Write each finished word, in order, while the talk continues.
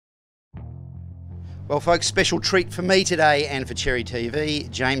Well, folks, special treat for me today and for Cherry TV.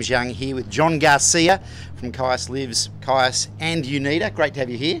 James Young here with John Garcia from Kyuss Lives, Kyuss and Unida. Great to have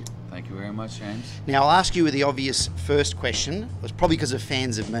you here. Thank you very much, James. Now, I'll ask you the obvious first question. It's probably because of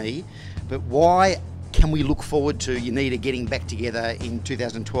fans of me, but why can we look forward to Unida getting back together in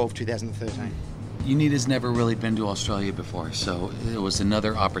 2012, 2013? Unida's never really been to Australia before, so it was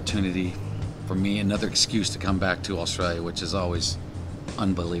another opportunity for me, another excuse to come back to Australia, which is always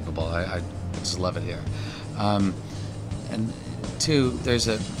unbelievable. I just love it here. And two, there's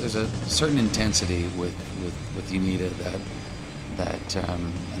a certain intensity with Unida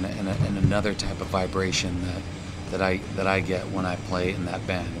and another type of vibration that I get when I play in that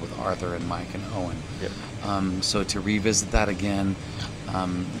band with Arthur and Mike and Owen. Yep. So to revisit that again,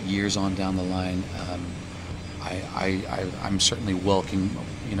 years on down the line, I'm certainly welcome.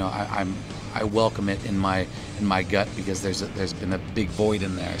 You know, I welcome it in my gut because there's been a big void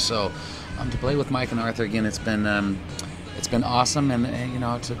in there. So to play with Mike and Arthur again, it's been awesome, and you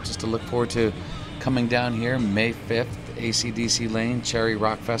know, just to look forward to coming down here May 5th, AC/DC Lane Cherry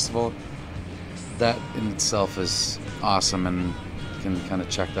Rock Festival. That in itself is awesome, and you can kind of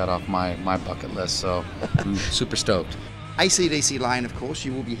check that off my bucket list. So I'm super stoked. AC/DC Lane, of course,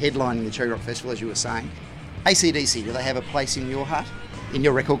 you will be headlining the Cherry Rock Festival, as you were saying. AC/DC, do they have a place in your heart, in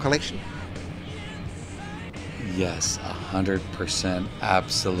your record collection? Yes, 100%,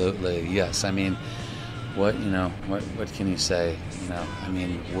 absolutely. Yes, I mean, what can you say? You know, I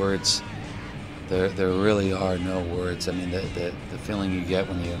mean, words. There really are no words. I mean, the feeling you get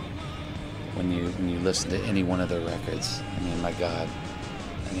when you listen to any one of their records. I mean, my God.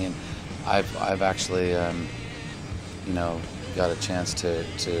 I mean, I've actually you know, got a chance to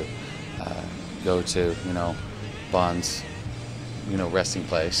go to, you know, Bond's, you know, resting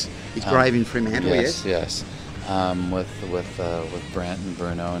place. His grave in Fremantle. Yes, yes. With Brent and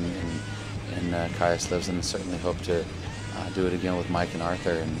Bruno and Kyuss Lives, and certainly hope to do it again with Mike and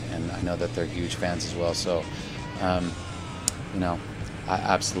Arthur, and I know that they're huge fans as well. So, you know,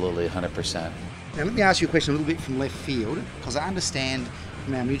 absolutely 100%. Now let me ask you a question a little bit from left field, because I understand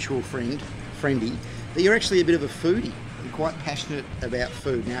from our mutual friendy, that you're actually a bit of a foodie. You're quite passionate about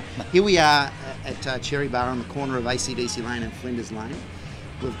food. Now, here we are at Cherry Bar on the corner of AC/DC Lane and Flinders Lane.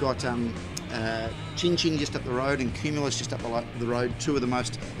 We've got Chin Chin just up the road and Cumulus just up the road, two of the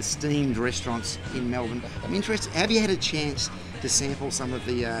most esteemed restaurants in Melbourne. I'm interested, have you had a chance to sample some of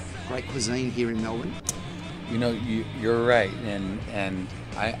the great cuisine here in Melbourne? You know, you're right, and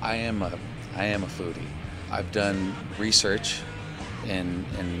I am a foodie. I've done research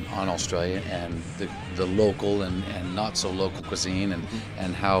on Australia and the local and not so local cuisine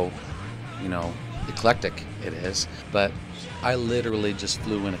and how, you know, eclectic it is. But I literally just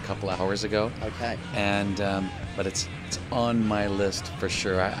flew in a couple hours ago. Okay. And but it's on my list for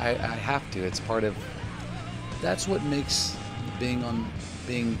sure. I have to. It's part of. That's what makes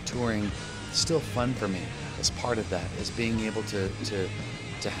being touring still fun for me. It's part of that, is being able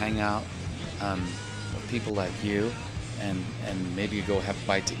to hang out with people like you, and maybe you go have a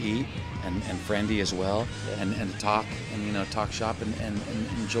bite to eat, and Friendy as well, yeah. and talk, and you know, talk shop and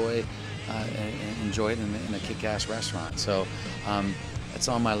enjoy it in a kick-ass restaurant. So it's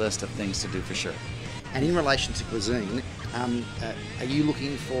on my list of things to do for sure. And in relation to cuisine, are you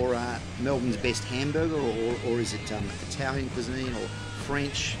looking for Melbourne's best hamburger, or is it Italian cuisine or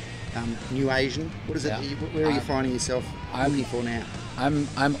French, New Asian? What is it? Yeah. Where are you finding yourself looking for now?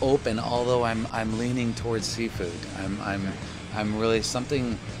 I'm open, although I'm leaning towards seafood. I'm really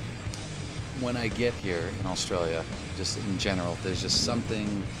something. When I get here in Australia, just in general, there's just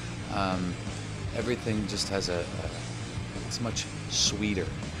something. Everything just has it's much sweeter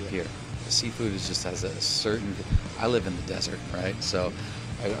here. The seafood just has a certain. I live in the desert, right? So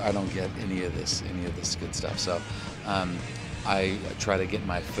I don't get any of this good stuff. So I try to get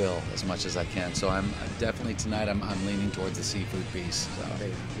my fill as much as I can. So I'm definitely tonight. I'm leaning towards the seafood piece. So.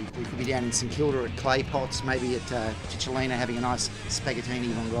 We could be down in St Kilda at Clay Pots, maybe at Cicciolina having a nice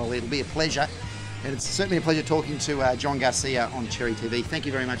spaghettini vongole. It'll be a pleasure. And it's certainly a pleasure talking to John Garcia on Cherry TV. Thank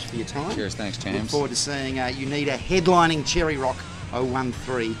you very much for your time. Cheers, thanks, James. Look forward to seeing Unida headlining Cherry Rock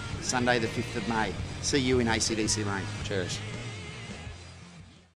 013, Sunday the 5th of May. See you in AC/DC Lane. Cheers.